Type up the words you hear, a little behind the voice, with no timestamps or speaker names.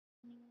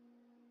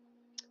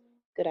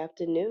Good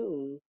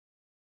afternoon.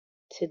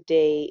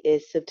 Today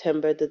is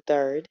September the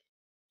 3rd,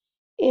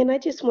 and I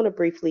just want to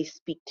briefly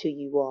speak to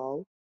you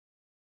all.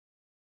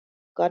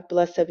 God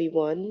bless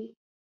everyone,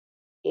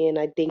 and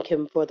I thank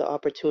Him for the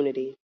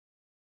opportunity.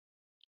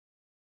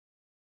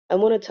 I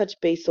want to touch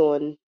base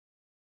on,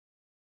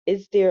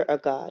 is there a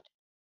God?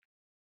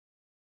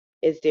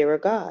 Is there a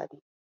God?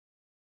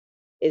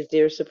 Is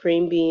there a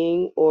supreme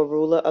being or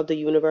ruler of the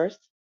universe?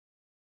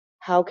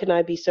 How can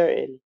I be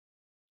certain?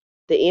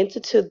 The answer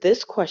to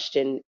this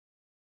question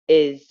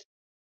is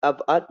of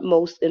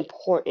utmost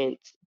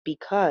importance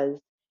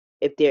because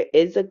if there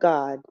is a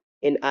God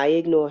and I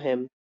ignore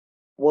Him,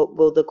 what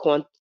will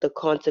the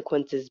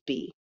consequences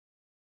be?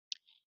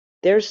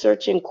 They're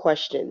searching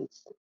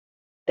questions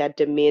that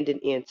demand an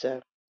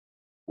answer.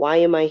 Why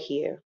am I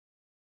here?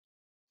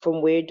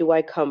 From where do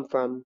I come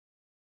from?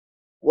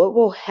 What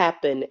will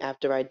happen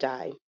after I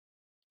die?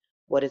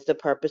 What is the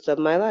purpose of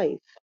my life?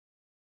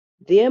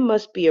 There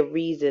must be a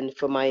reason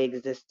for my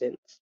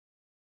existence.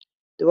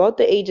 Throughout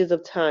the ages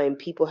of time,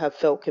 people have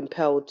felt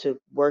compelled to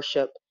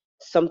worship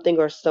something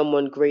or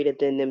someone greater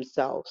than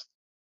themselves.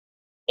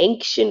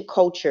 Ancient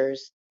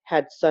cultures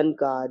had sun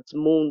gods,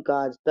 moon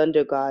gods,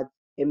 thunder gods,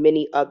 and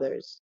many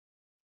others.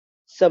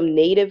 Some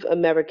Native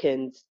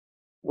Americans,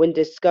 when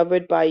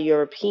discovered by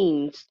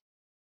Europeans,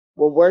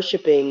 were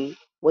worshiping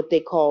what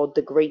they called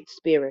the Great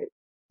Spirit.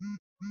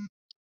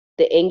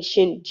 The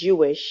ancient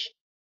Jewish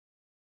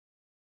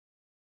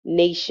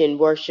nation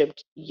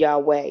worshiped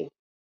Yahweh,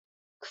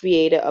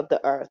 creator of the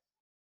earth.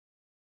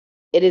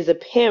 It is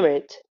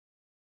apparent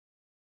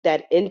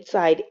that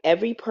inside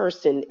every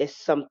person is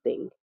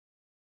something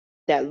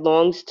that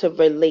longs to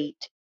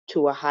relate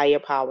to a higher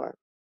power.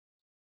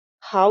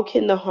 How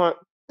can the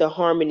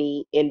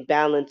harmony and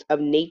balance of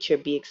nature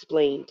be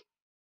explained?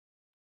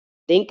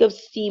 Think of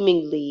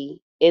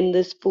seemingly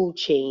endless food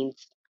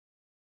chains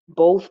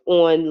both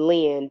on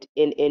land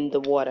and in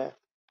the water.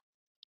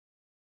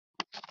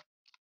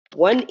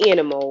 One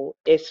animal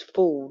is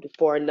food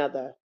for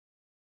another,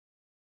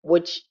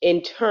 which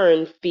in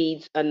turn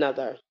feeds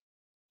another.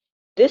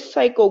 This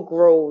cycle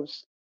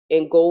grows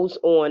and goes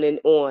on,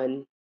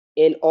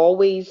 and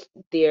always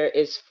there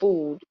is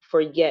food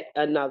for yet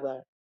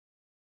another.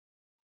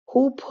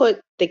 Who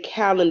put the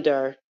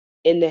calendar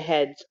in the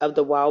heads of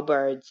the wild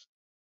birds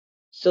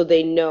so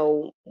they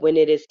know when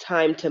it is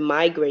time to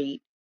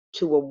migrate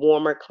to a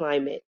warmer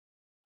climate?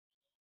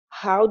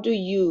 How do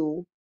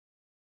you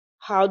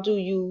how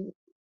do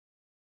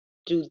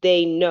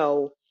they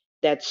know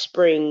that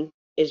spring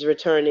is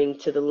returning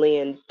to the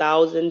land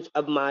thousands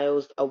of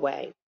miles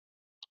away?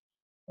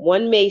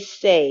 One may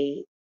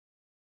say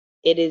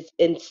it is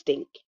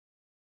instinct.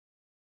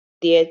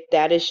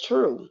 That is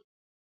true.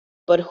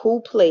 But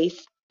who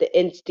placed the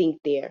instinct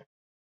there?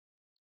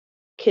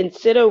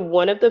 Consider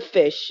one of the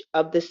fish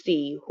of the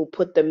sea who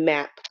put the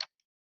map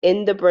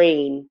in the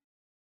brain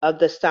of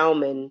the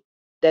salmon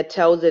that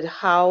tells it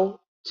how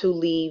to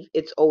leave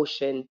its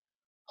ocean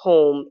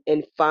home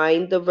and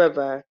find the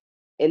river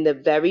in the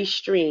very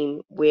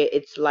stream where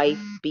its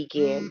life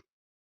began.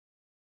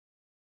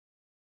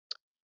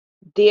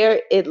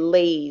 There it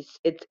lays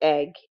its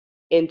egg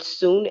and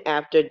soon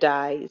after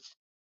dies,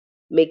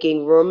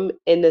 making room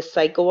in the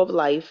cycle of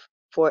life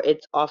for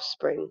its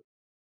offspring,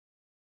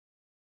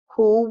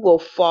 who will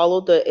follow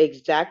the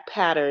exact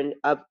pattern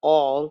of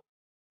all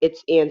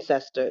its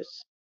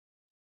ancestors.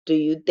 Do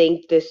you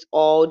think this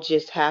all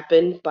just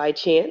happened by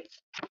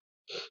chance?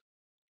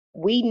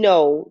 We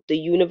know the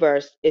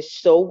universe is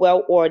so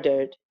well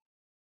ordered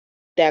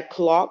that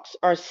clocks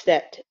are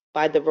set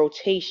by the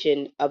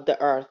rotation of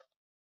the earth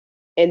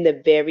and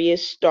the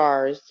various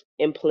stars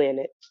and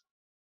planets.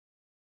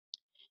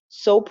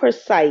 So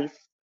precise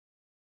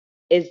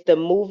is the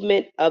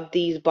movement of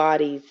these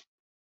bodies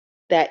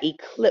that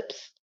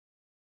eclipse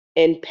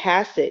and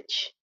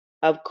passage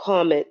of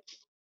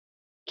comets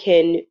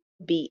can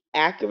be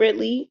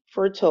accurately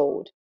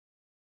foretold.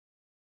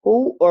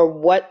 Who or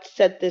what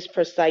set this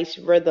precise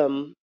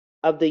rhythm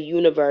of the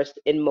universe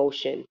in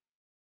motion?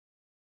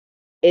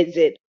 Is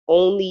it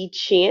only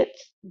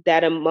chance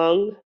that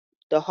among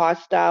the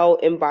hostile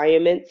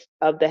environments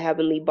of the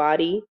heavenly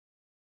body,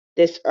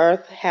 this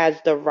earth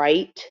has the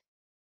right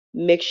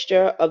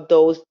mixture of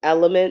those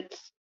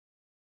elements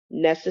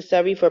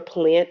necessary for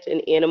plant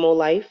and animal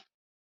life?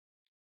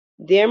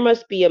 There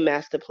must be a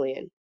master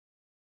plan.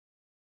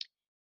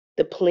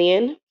 The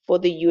plan for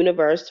the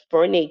universe,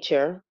 for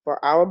nature,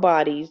 for our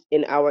bodies,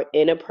 and our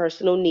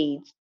interpersonal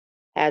needs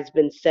has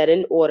been set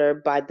in order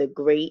by the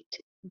great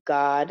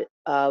God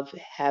of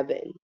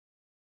heaven.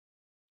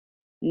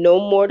 No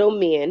mortal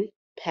man,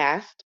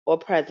 past or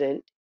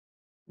present,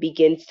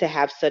 begins to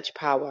have such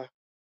power.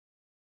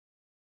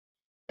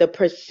 The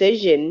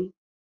precision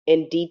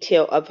and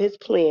detail of his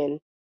plan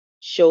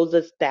shows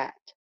us that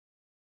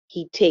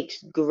he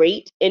takes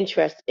great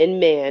interest in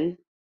man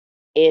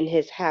and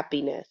his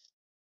happiness.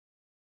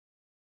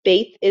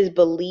 Faith is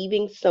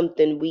believing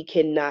something we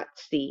cannot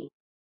see.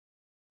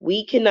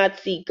 We cannot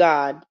see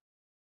God,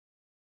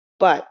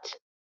 but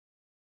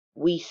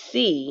we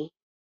see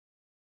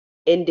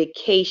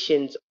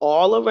indications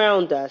all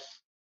around us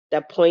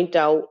that point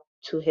out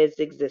to his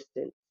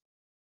existence.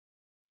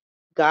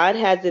 God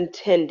has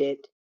intended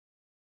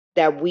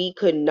that we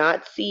could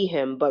not see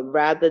him, but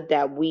rather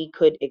that we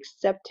could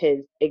accept his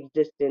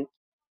existence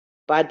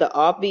by the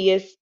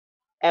obvious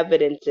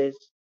evidences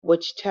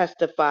which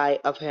testify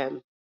of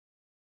him.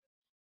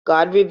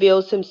 God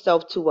reveals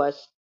himself to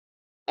us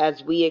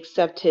as we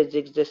accept his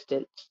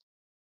existence.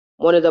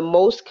 One of the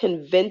most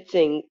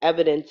convincing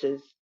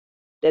evidences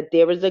that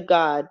there is a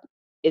God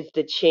is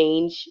the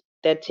change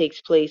that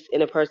takes place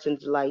in a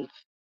person's life.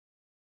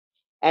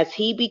 As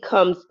he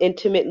becomes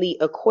intimately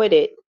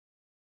acquainted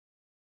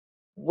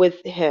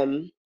with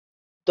him,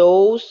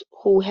 those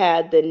who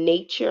had the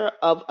nature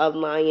of a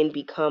lion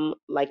become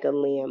like a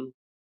lamb.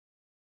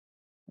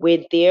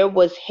 Where there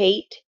was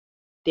hate,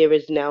 there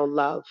is now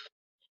love.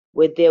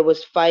 Where there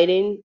was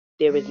fighting,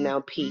 there is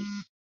now peace.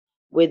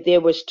 Where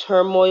there was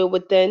turmoil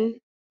within,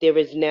 there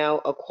is now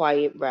a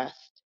quiet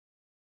rest.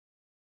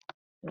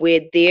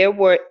 Where there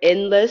were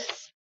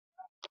endless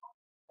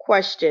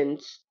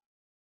questions,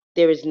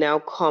 there is now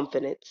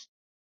confidence.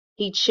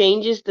 He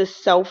changes the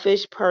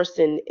selfish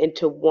person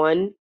into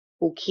one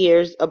who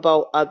cares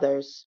about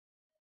others.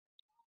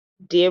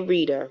 Dear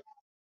reader,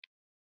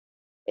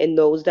 and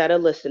those that are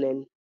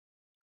listening,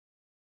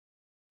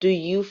 do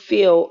you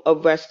feel a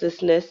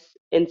restlessness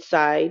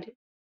inside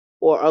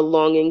or a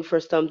longing for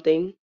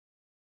something,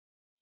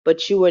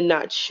 but you are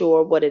not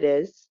sure what it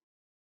is?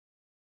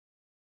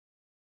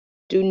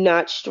 Do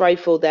not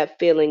stifle that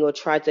feeling or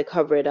try to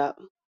cover it up.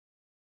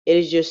 It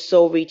is your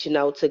soul reaching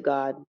out to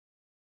God.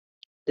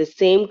 The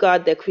same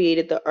God that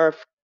created the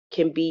earth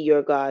can be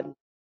your God.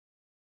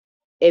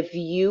 If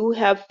you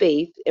have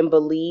faith and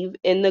believe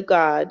in the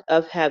God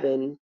of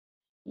heaven,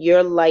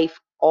 your life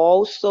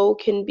also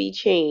can be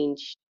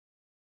changed.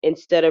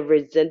 Instead of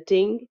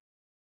resenting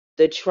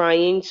the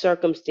trying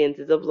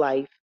circumstances of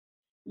life,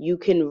 you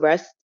can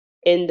rest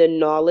in the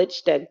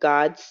knowledge that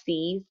God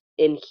sees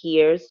and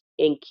hears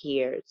and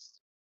cares.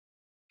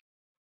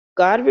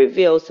 God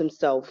reveals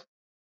himself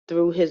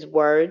through his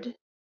word,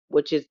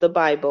 which is the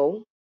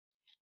Bible.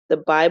 The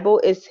Bible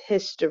is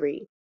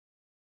history,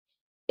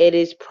 it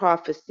is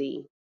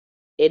prophecy,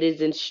 it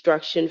is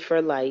instruction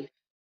for life,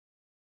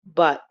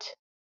 but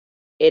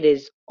it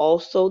is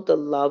also the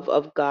love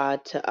of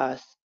God to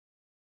us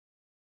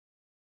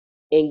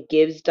and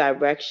gives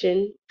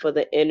direction for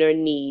the inner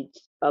needs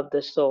of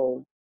the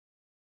soul.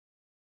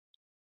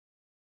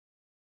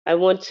 I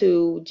want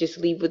to just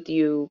leave with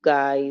you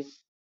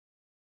guys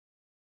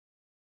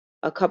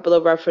a couple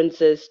of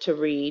references to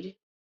read.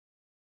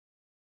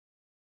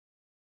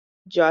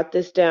 Jot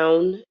this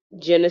down: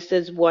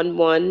 Genesis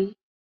 1:1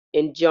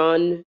 and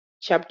John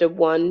chapter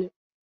 1,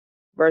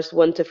 verse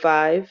 1 to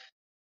 5.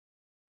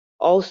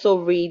 Also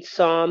read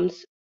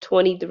Psalms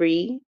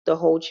 23, the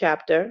whole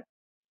chapter,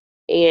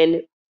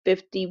 and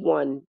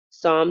 51,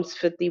 Psalms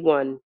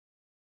 51.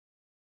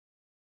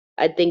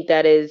 I think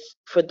that is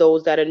for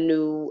those that are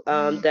new,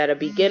 that are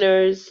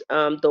beginners,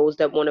 those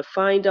that want to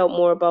find out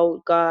more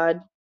about God.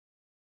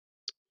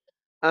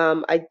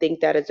 I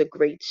think that is a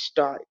great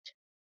start.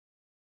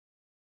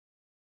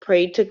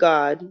 Pray to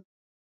God.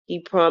 He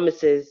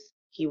promises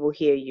he will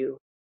hear you.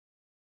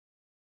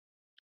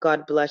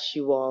 God bless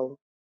you all.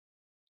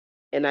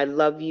 And I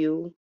love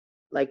you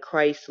like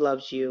Christ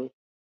loves you.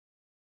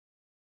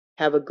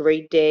 Have a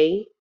great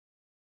day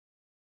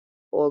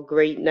or a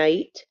great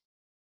night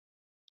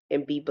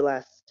and be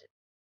blessed.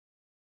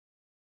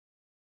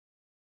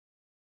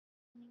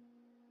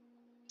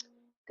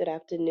 Good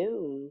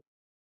afternoon.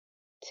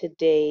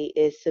 Today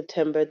is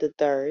September the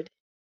 3rd,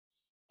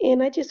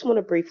 and I just want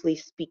to briefly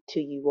speak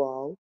to you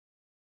all.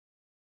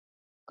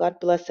 God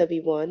bless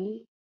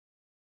everyone,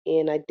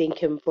 and I thank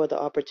him for the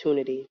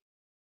opportunity.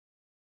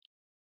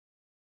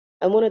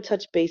 I want to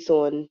touch base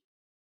on,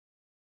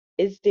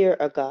 is there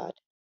a God?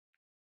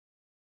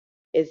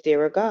 Is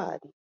there a God?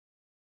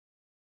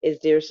 Is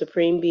there a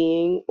supreme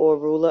being or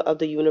ruler of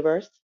the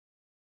universe?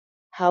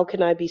 How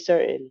can I be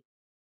certain?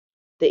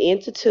 The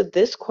answer to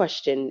this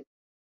question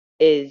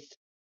is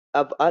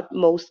of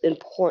utmost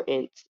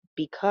importance,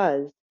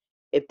 because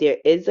if there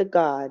is a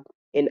God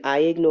and I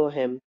ignore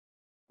him,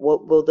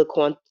 what will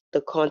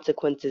the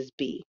consequences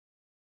be?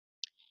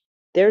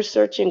 They're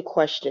searching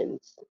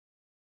questions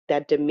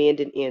that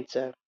demand an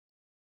answer.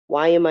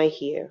 Why am I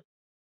here?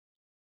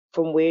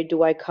 From where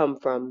do I come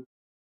from?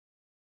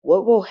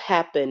 What will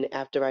happen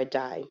after I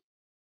die?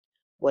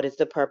 What is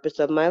the purpose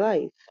of my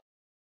life?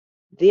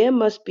 There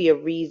must be a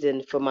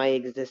reason for my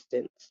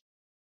existence.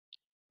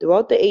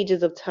 Throughout the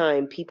ages of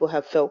time, people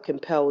have felt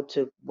compelled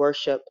to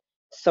worship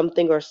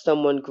something or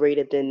someone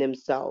greater than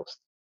themselves.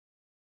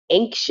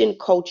 Ancient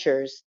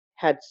cultures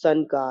had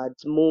sun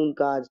gods, moon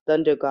gods,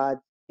 thunder gods,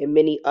 and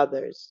many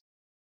others.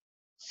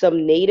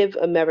 Some Native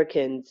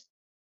Americans,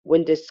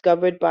 when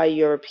discovered by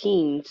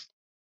Europeans,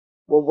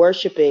 were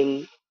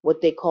worshiping what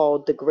they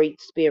called the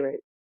Great Spirit.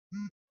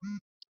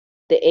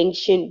 The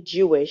ancient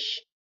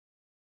Jewish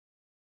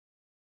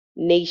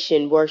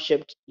nation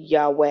worshipped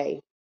Yahweh,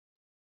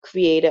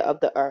 creator of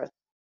the earth.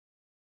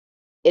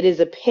 It is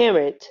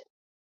apparent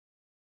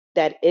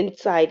that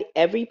inside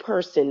every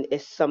person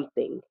is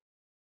something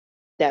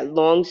that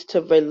longs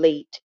to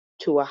relate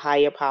to a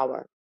higher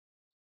power.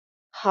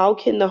 How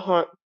can the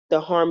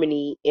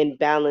harmony and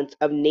balance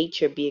of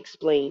nature be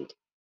explained?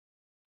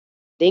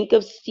 Think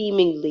of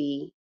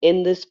seemingly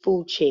endless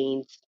food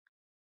chains,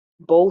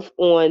 both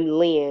on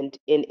land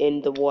and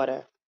in the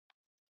water.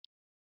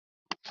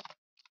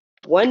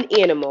 One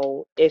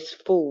animal is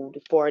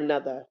food for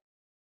another,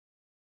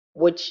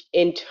 which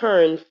in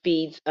turn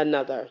feeds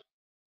another.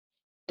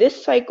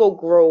 This cycle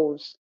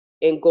grows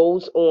and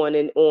goes on,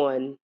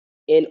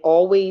 and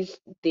always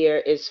there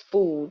is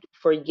food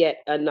for yet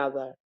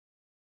another.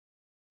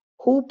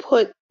 Who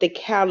put the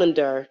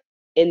calendar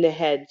in the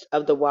heads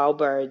of the wild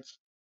birds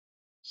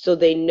so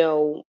they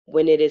know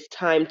when it is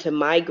time to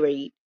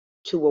migrate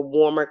to a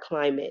warmer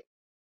climate?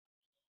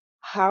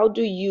 How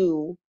do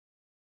you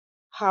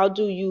how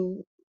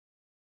do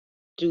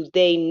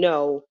they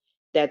know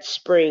that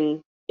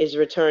spring is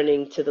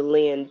returning to the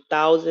land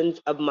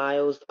thousands of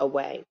miles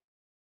away?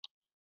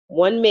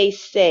 One may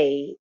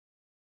say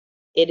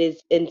it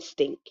is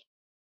instinct.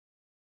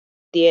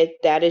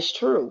 That is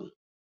true.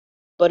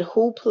 But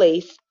who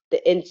placed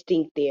the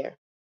instinct there?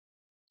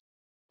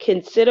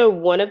 Consider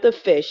one of the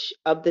fish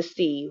of the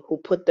sea who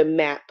put the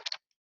map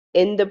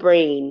in the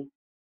brain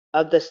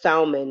of the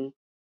salmon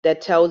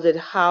that tells it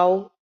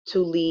how to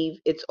leave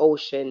its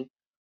ocean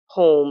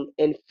home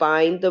and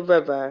find the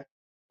river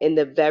in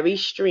the very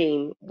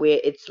stream where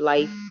its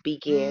life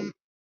began.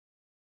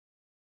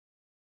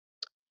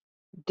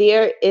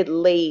 There it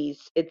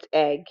lays its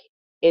egg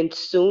and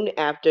soon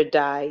after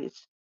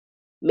dies,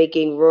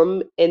 making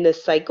room in the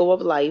cycle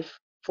of life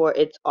for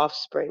its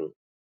offspring,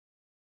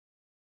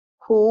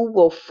 who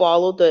will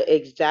follow the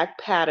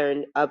exact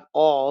pattern of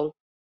all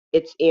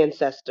its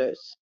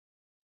ancestors.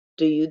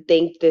 Do you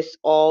think this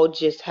all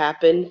just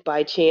happened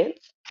by chance?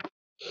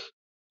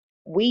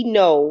 We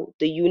know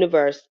the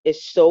universe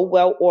is so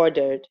well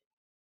ordered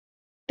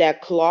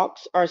that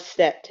clocks are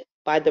set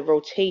by the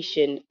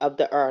rotation of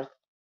the earth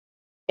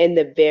and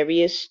the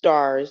various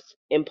stars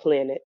and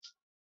planets.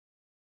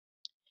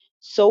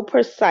 So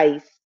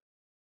precise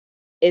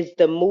is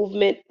the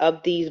movement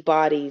of these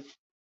bodies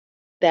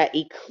that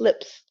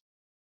eclipse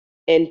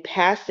and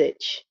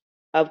passage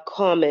of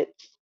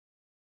comets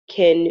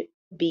can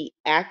be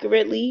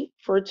accurately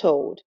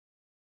foretold.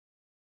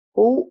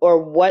 Who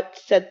or what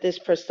set this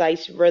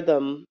precise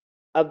rhythm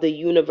of the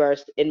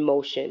universe in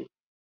motion?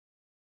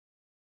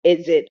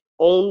 Is it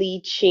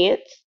only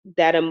chance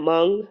that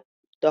among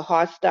the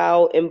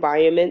hostile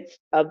environments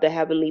of the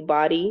heavenly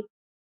body,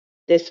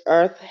 this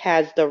earth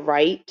has the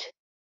right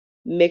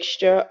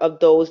mixture of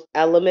those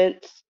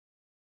elements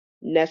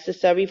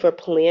necessary for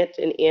plant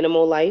and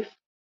animal life?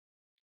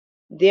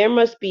 There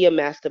must be a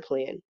master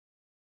plan.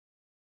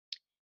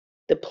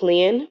 The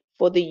plan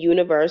for the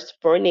universe,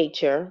 for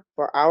nature,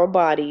 for our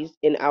bodies,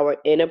 and our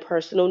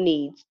interpersonal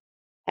needs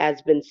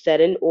has been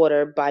set in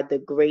order by the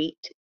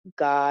great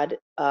God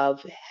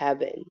of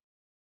heaven.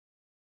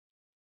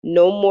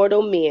 No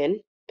mortal man,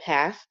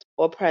 past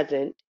or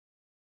present,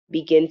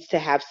 begins to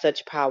have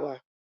such power.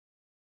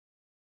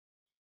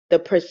 The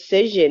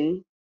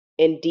precision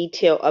and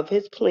detail of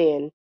his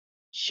plan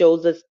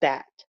shows us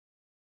that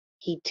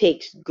he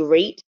takes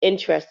great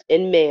interest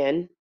in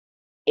man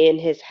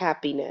and his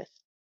happiness.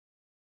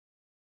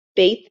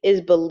 Faith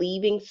is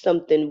believing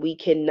something we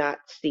cannot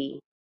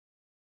see.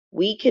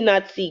 We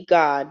cannot see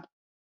God,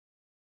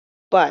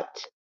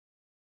 but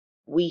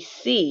we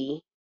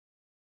see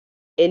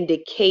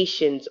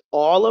indications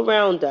all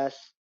around us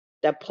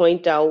that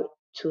point out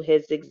to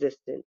his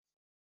existence.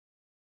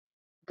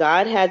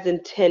 God has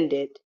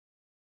intended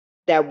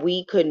that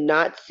we could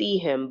not see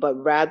him, but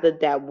rather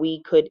that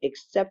we could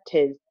accept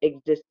his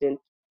existence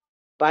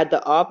by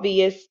the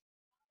obvious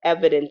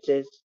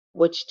evidences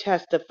which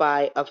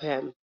testify of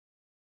him.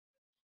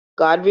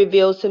 God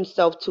reveals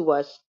himself to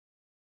us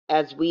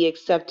as we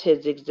accept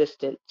his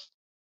existence.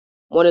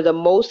 One of the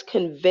most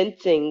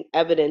convincing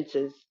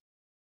evidences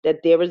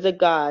that there is a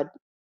God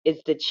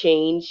is the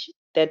change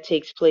that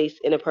takes place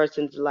in a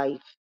person's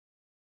life.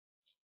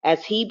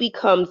 As he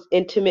becomes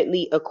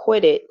intimately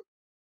acquainted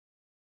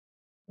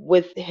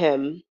with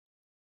him,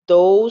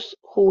 those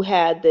who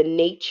had the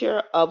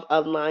nature of a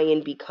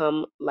lion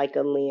become like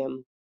a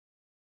lamb.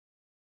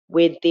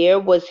 Where there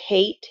was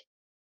hate,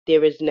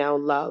 there is now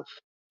love.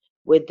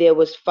 Where there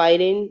was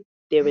fighting,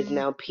 there is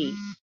now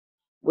peace.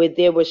 Where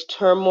there was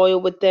turmoil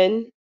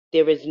within,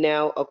 there is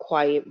now a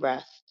quiet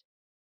rest.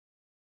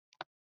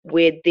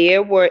 Where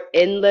there were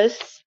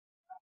endless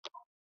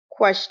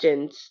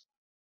questions,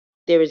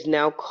 there is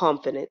now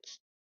confidence.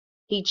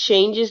 He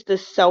changes the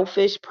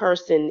selfish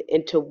person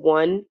into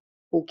one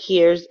who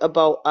cares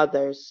about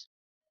others.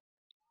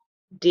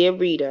 Dear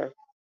reader,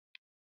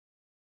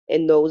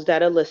 and those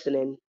that are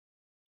listening,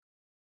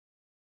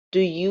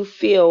 do you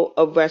feel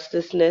a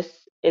restlessness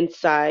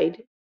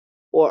inside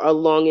or a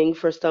longing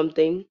for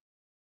something,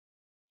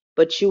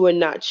 but you are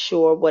not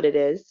sure what it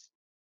is?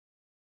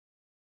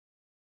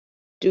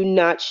 Do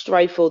not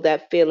stifle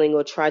that feeling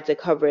or try to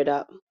cover it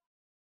up.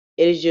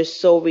 It is your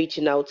soul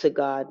reaching out to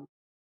God.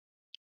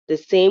 The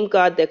same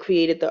God that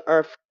created the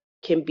earth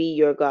can be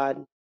your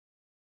God.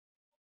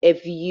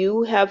 If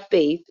you have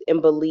faith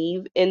and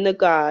believe in the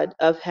God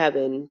of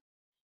heaven,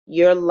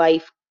 your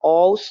life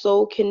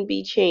also can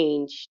be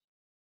changed.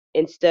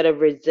 Instead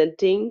of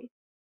resenting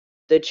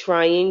the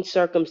trying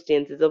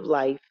circumstances of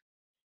life,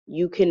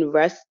 you can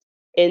rest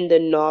in the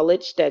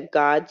knowledge that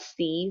God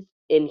sees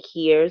and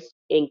hears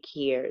and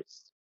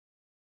cares.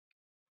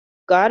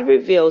 God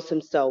reveals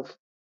himself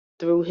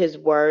through his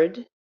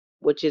word,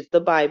 which is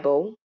the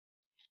Bible.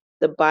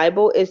 The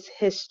Bible is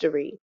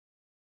history,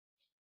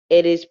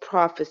 it is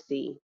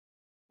prophecy,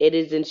 it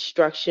is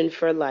instruction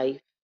for life,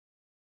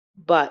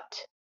 but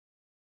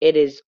it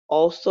is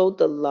also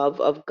the love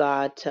of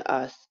God to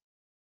us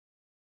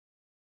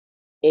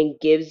and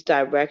gives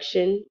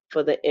direction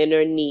for the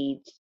inner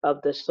needs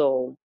of the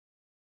soul.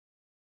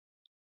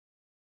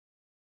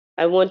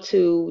 I want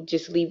to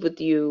just leave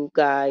with you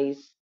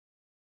guys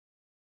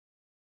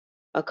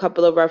a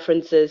couple of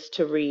references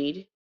to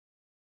read.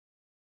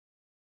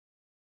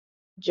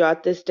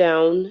 Jot this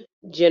down: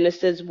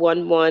 Genesis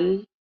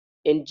 1:1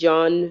 and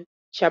John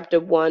chapter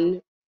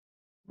 1,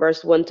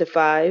 verse 1 to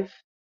 5.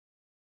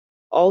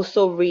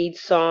 Also read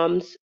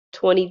Psalms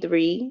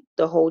 23,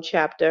 the whole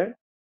chapter,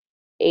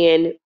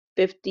 and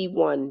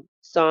 51,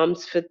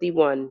 Psalms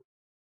 51.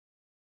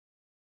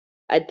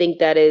 I think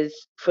that is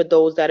for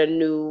those that are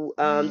new,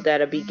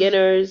 that are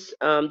beginners,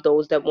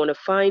 those that want to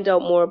find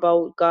out more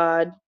about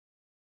God.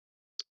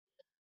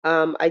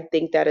 I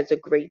think that is a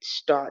great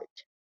start.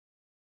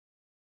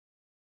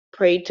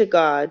 Pray to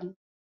God.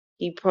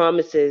 He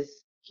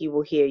promises he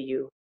will hear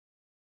you.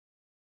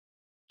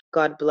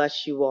 God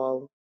bless you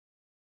all.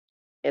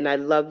 And I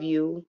love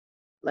you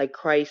like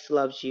Christ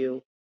loves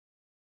you.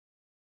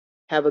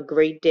 Have a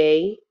great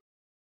day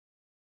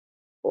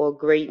or a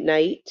great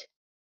night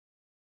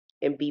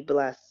and be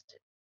blessed.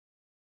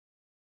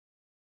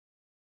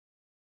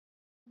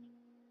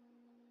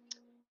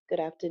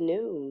 Good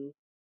afternoon.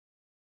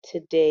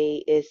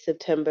 Today is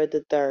September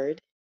the 3rd,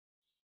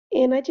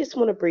 and I just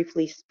want to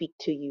briefly speak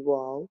to you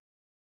all.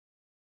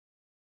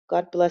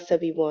 God bless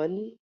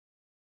everyone,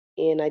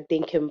 and I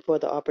thank Him for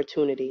the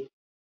opportunity.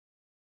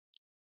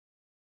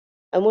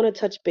 I want to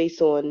touch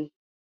base on,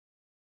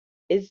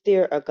 is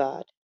there a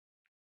God?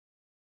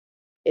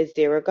 Is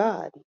there a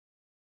God?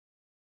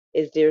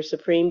 Is there a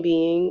supreme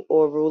being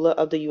or ruler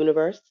of the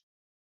universe?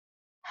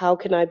 How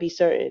can I be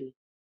certain?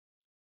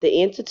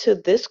 The answer to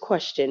this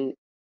question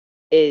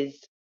is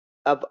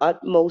of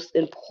utmost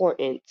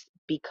importance,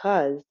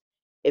 because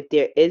if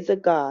there is a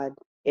God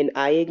and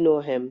I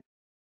ignore him,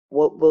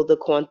 what will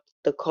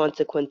the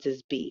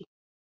consequences be?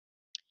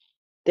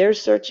 They're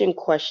searching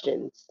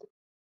questions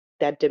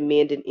that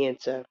demand an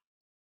answer.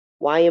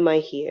 Why am I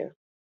here?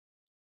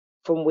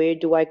 From where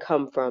do I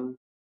come from?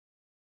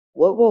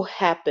 What will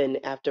happen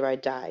after I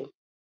die?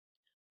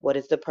 What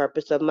is the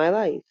purpose of my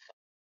life?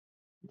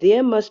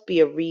 There must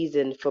be a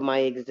reason for my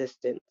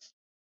existence.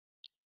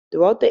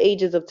 Throughout the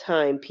ages of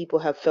time, people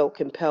have felt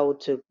compelled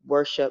to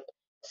worship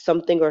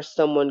something or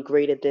someone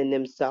greater than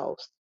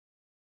themselves.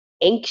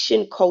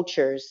 Ancient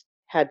cultures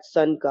had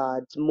sun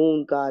gods,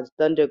 moon gods,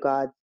 thunder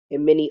gods,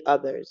 and many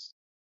others.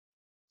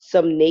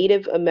 Some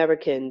Native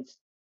Americans,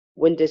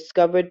 when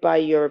discovered by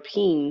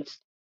Europeans,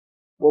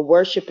 were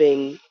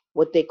worshiping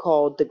what they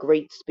called the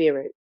Great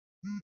Spirit.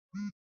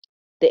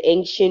 The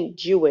ancient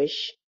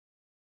Jewish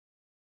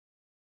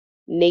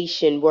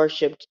nation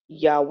worshipped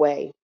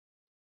Yahweh,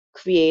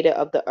 creator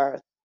of the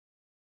earth.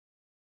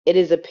 It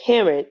is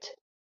apparent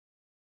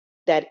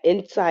that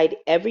inside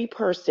every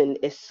person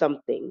is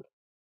something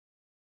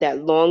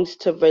that longs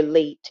to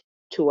relate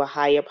to a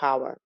higher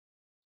power.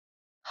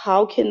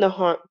 How can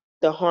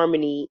the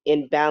harmony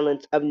and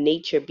balance of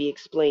nature be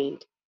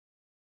explained?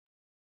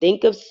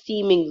 Think of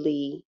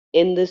seemingly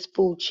endless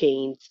food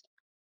chains,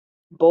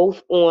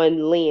 both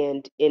on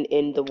land and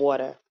in the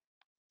water.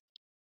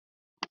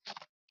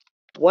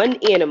 One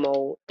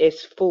animal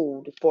is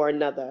food for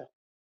another,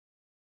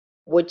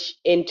 which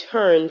in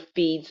turn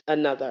feeds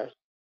another.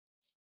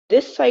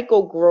 This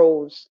cycle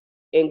grows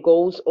and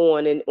goes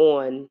on,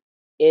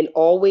 and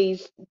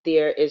always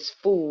there is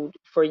food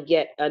for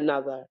yet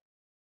another.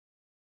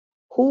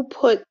 Who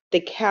put the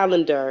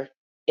calendar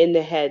in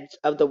the heads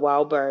of the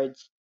wild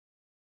birds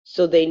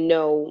so they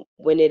know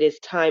when it is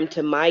time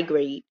to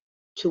migrate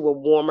to a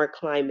warmer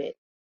climate?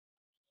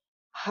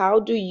 How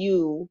do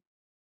you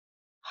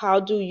how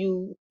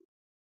do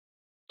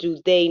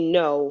they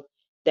know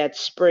that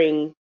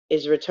spring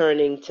is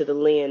returning to the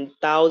land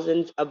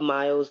thousands of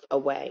miles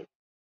away?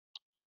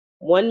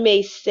 One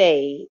may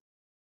say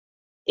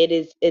it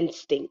is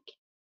instinct.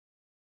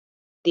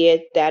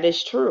 That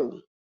is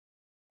true.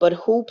 But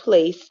who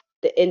placed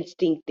the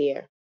instinct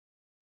there?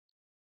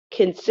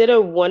 Consider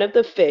one of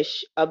the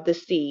fish of the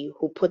sea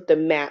who put the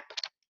map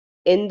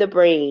in the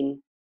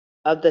brain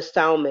of the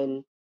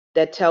salmon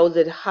that tells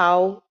it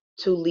how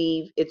to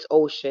leave its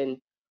ocean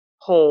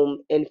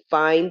home and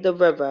find the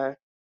river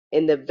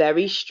in the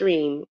very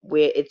stream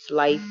where its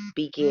life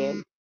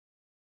began.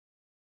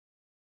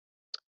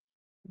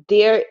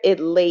 There it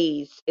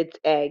lays its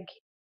egg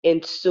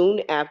and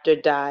soon after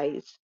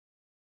dies,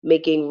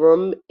 making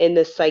room in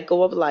the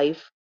cycle of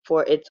life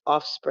for its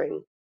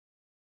offspring,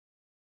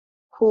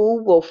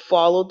 who will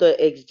follow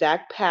the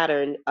exact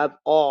pattern of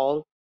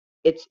all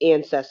its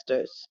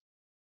ancestors.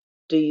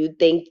 Do you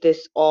think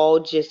this all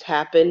just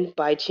happened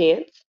by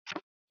chance?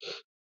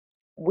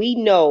 We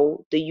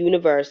know the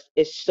universe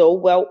is so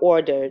well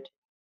ordered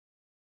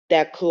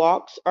that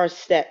clocks are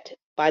set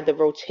by the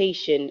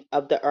rotation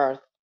of the earth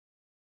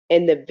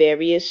and the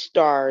various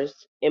stars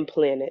and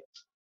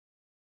planets.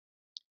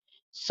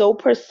 So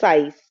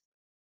precise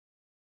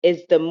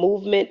is the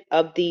movement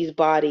of these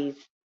bodies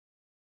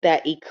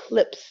that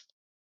eclipse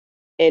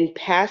and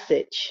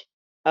passage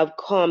of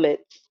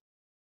comets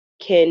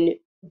can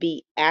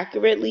be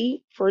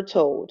accurately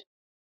foretold.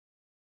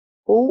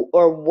 Who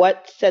or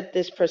what set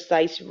this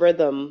precise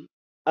rhythm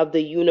of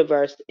the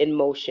universe in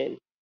motion?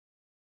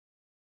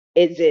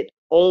 Is it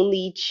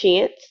only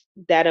chance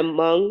that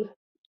among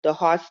the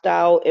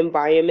hostile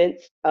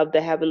environments of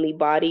the heavenly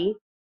body,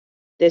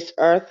 this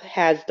earth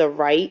has the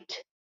right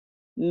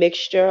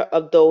mixture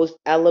of those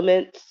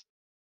elements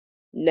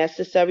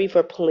necessary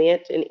for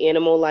plant and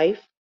animal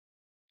life?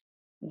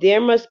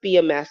 There must be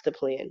a master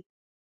plan.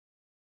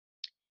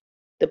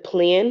 The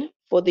plan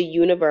for the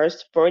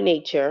universe, for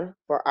nature,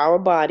 for our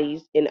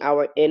bodies, and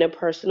our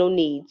interpersonal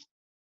needs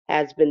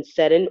has been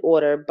set in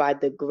order by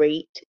the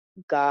great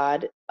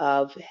God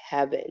of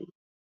heaven.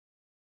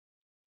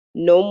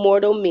 No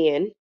mortal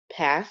man,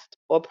 past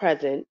or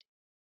present,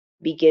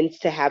 begins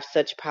to have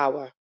such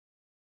power.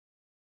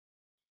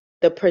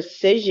 The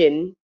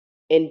precision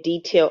and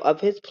detail of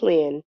his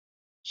plan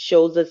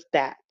shows us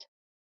that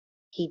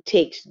he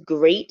takes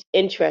great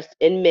interest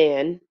in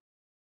man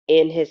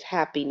and his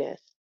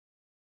happiness.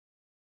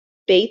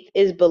 Faith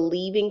is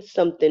believing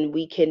something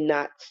we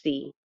cannot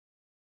see.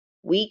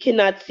 We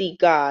cannot see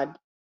God,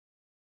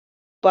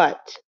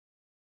 but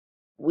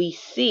we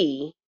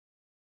see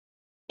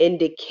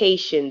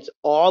indications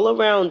all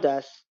around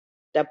us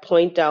that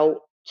point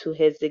out to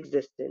his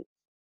existence.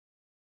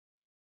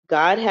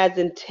 God has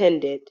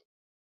intended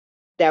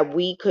that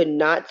we could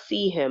not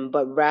see him,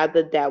 but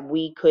rather that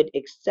we could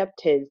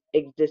accept his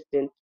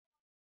existence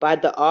by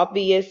the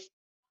obvious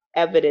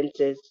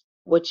evidences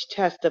which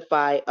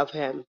testify of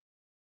him.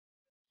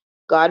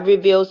 God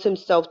reveals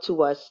himself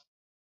to us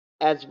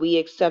as we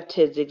accept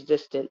his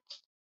existence.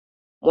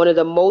 One of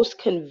the most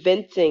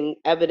convincing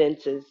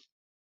evidences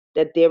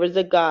that there is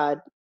a God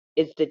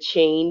is the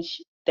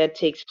change that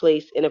takes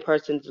place in a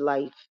person's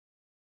life.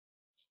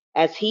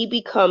 As he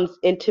becomes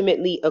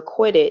intimately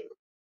acquainted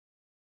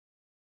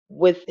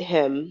with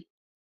him,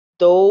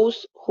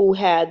 those who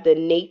had the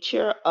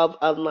nature of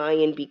a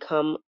lion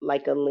become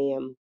like a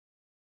lamb.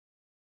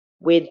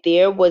 Where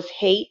there was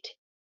hate,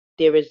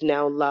 there is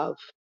now love.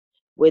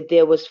 Where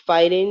there was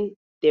fighting,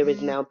 there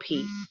is now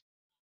peace.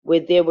 Where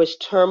there was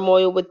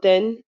turmoil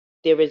within,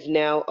 there is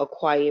now a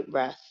quiet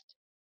rest.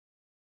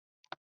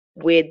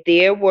 Where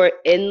there were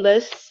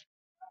endless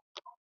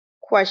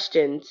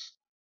questions,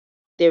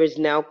 there is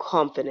now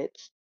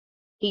confidence.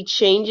 He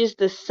changes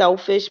the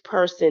selfish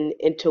person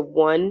into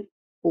one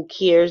who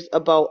cares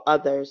about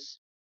others.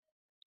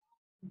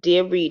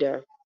 Dear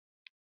reader,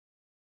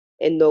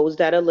 and those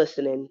that are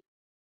listening,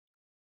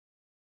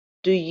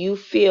 do you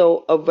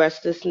feel a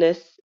restlessness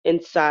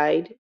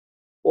inside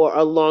or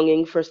a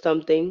longing for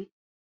something,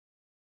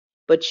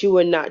 but you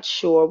are not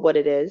sure what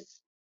it is?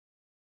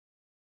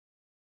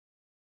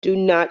 Do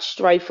not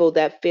stifle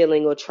that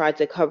feeling or try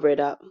to cover it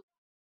up.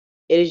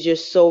 It is your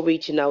soul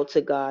reaching out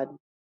to God.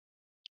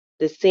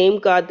 The same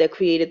God that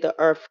created the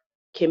earth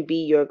can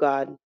be your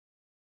God.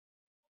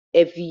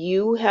 If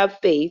you have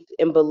faith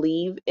and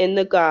believe in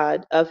the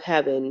God of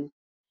heaven,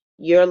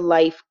 your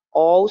life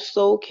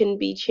also can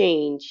be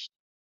changed.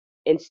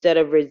 Instead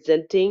of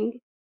resenting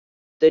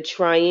the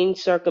trying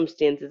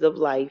circumstances of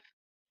life,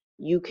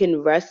 you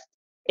can rest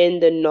in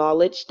the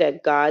knowledge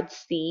that God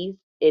sees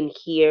and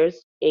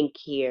hears and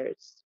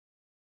cares.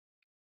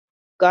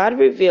 God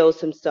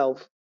reveals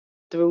himself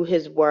through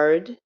his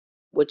word,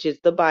 which is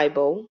the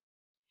Bible.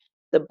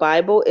 The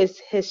Bible is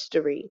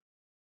history,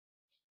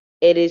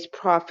 it is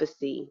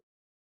prophecy,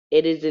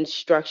 it is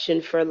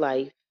instruction for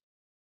life,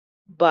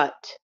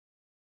 but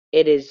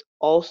it is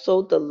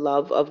also the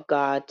love of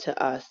God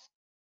to us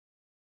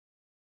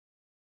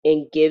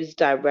and gives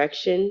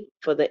direction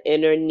for the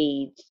inner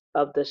needs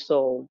of the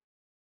soul.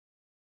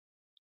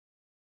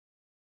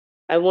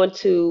 I want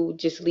to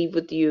just leave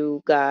with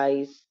you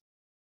guys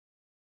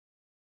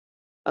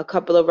a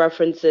couple of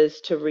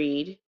references to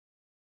read.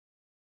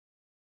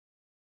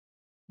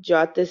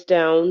 Jot this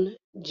down: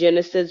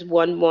 Genesis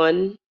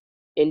 1:1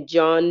 and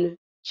John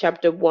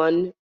chapter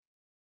 1,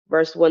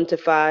 verse 1 to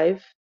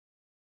 5.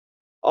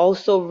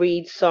 Also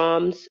read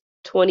Psalms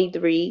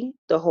 23,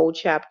 the whole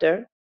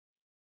chapter,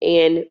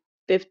 and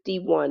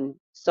 51,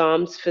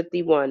 Psalms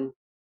 51.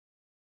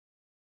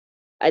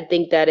 I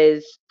think that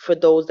is for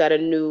those that are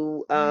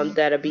new,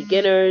 that are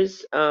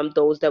beginners,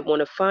 those that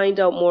want to find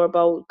out more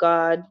about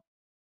God.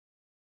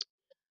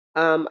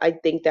 I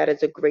think that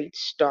is a great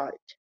start.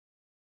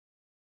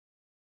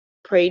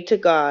 Pray to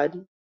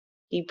God.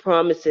 He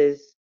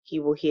promises he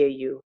will hear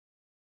you.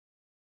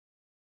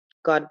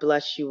 God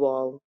bless you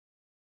all.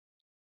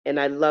 And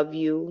I love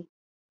you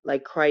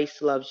like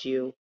Christ loves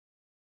you.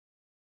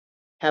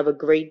 Have a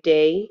great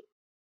day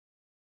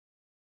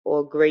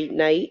or great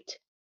night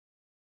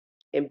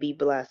and be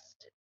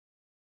blessed.